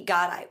meet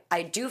God.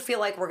 I do feel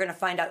like we're going to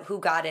find out who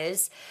God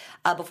is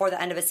before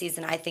the end of a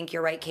season. I think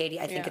you're right,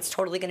 Katie. I think it's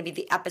totally going to be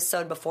the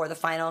episode before the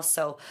final.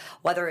 So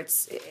whether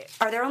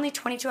are there only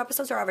 22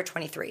 episodes or over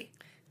 23?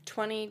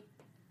 20.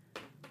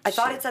 I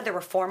thought it said there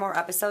were 4 more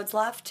episodes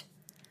left.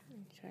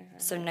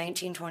 So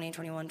 19, 20,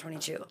 21,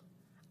 22. No,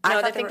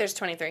 I think there's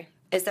 23.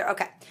 Is there?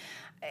 Okay.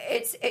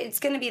 It's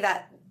going to be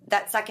that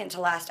second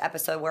to last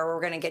episode where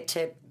we're going to get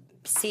to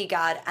see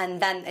God, and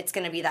then it's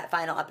going to be that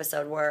final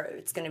episode where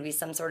it's going to be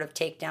some sort of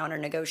takedown or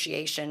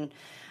negotiation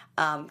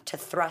to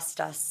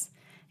thrust us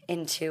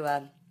into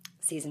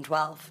season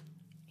 12.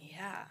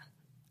 Yeah.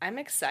 I'm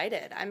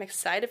excited. I'm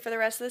excited for the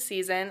rest of the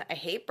season. I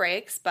hate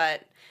breaks,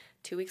 but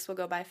 2 weeks will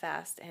go by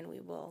fast, and we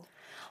will...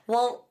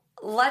 Well,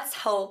 let's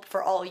hope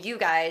for all you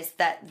guys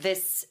that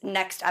this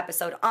next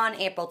episode on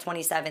April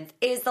 27th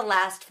is the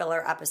last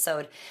filler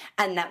episode,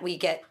 and that we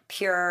get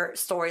pure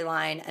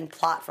storyline and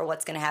plot for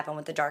what's going to happen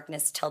with the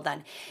darkness till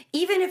then.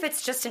 Even if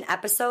it's just an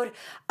episode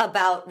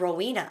about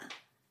Rowena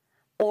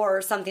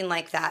or something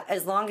like that,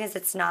 as long as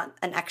it's not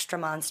an extra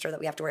monster that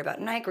we have to worry about.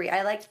 And I agree.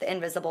 I liked the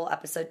Invisible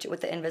episode too,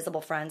 with the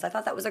Invisible Friends. I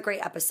thought that was a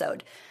great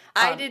episode.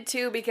 I did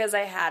too, because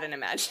I had an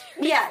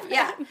imaginary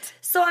Yeah.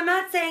 So I'm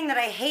not saying that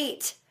I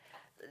hate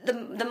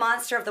the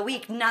monster of the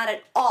week, not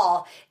at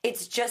all.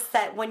 It's just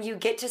that when you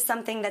get to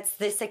something that's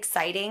this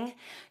exciting,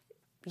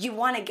 you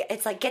want to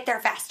get there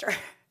faster.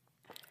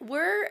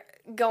 We're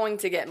going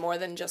to get more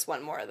than just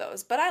one more of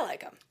those, but I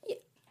like them. Yeah,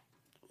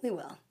 we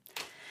will.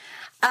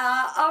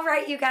 All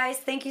right, you guys,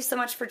 thank you so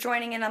much for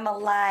joining in on the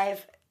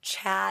live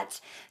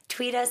chat.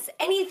 Tweet us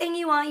anything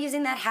you want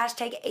using that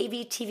hashtag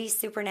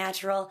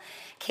ABTVSupernatural.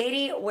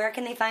 Katie, where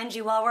can they find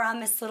you while we're on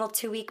this little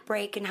 2-week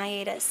break and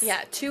hiatus?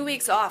 Yeah, 2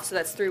 weeks off, so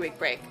that's 3-week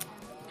break.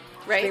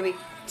 Right? 3 weeks.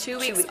 2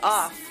 weeks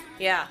off.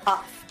 Yeah.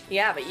 Off.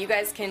 Yeah, but you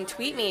guys can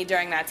tweet me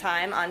during that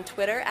time on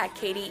Twitter at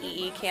Katie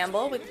E.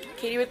 Campbell, with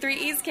Katie with 3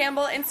 E's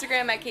Campbell,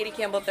 Instagram at Katie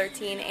Campbell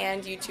 13,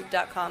 and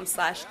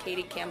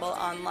youtube.com/Katie Campbell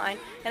online.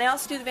 And I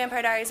also do the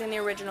Vampire Diaries and the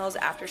originals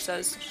after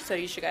shows, so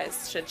you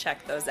guys should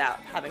check those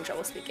out. Having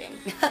trouble speaking.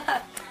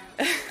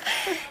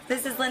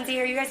 This is Lindsay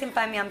here. You guys can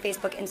find me on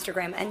Facebook,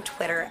 Instagram, and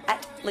Twitter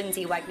at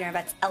Lindsay Wegner.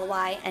 That's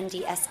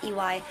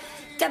LYNDSEYWEGNER,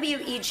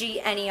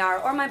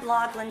 or my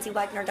blog,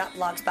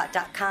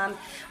 lindsaywegner.blogspot.com.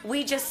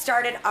 We just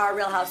started our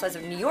Real Housewives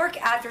of New York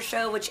after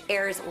show, which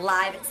airs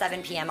live at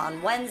 7 p.m.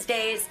 on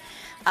Wednesdays.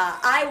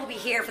 I will be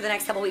here for the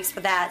next couple weeks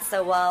for that,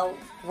 so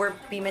we'll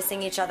be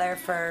missing each other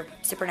for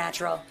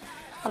Supernatural.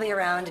 I'll be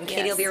around, and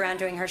Katie will be around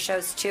doing her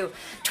shows too.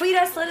 Tweet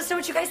us, let us know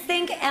what you guys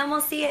think, and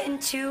we'll see you in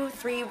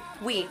 2-3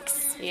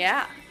 weeks.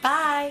 Yeah.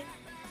 Bye.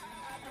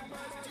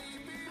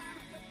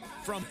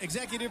 From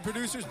executive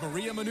producers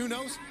Maria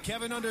Menounos,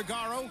 Kevin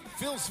Undergaro,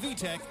 Phil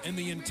Svitek, and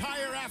the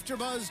entire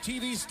AfterBuzz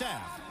TV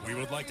staff, we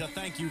would like to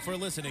thank you for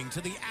listening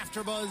to the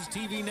AfterBuzz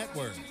TV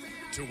network.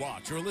 To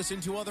watch or listen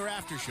to other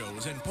after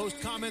shows and post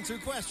comments or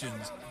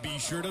questions, be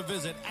sure to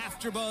visit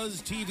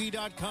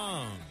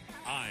AfterBuzzTV.com.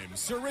 I'm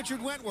Sir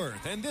Richard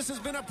Wentworth, and this has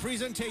been a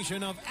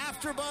presentation of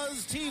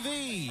AfterBuzz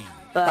TV.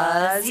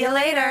 Buzz you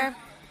later.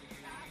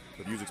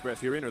 The views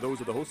expressed herein are those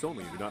of the hosts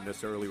only and do not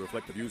necessarily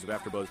reflect the views of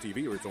AfterBuzz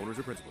TV or its owners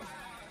or principals.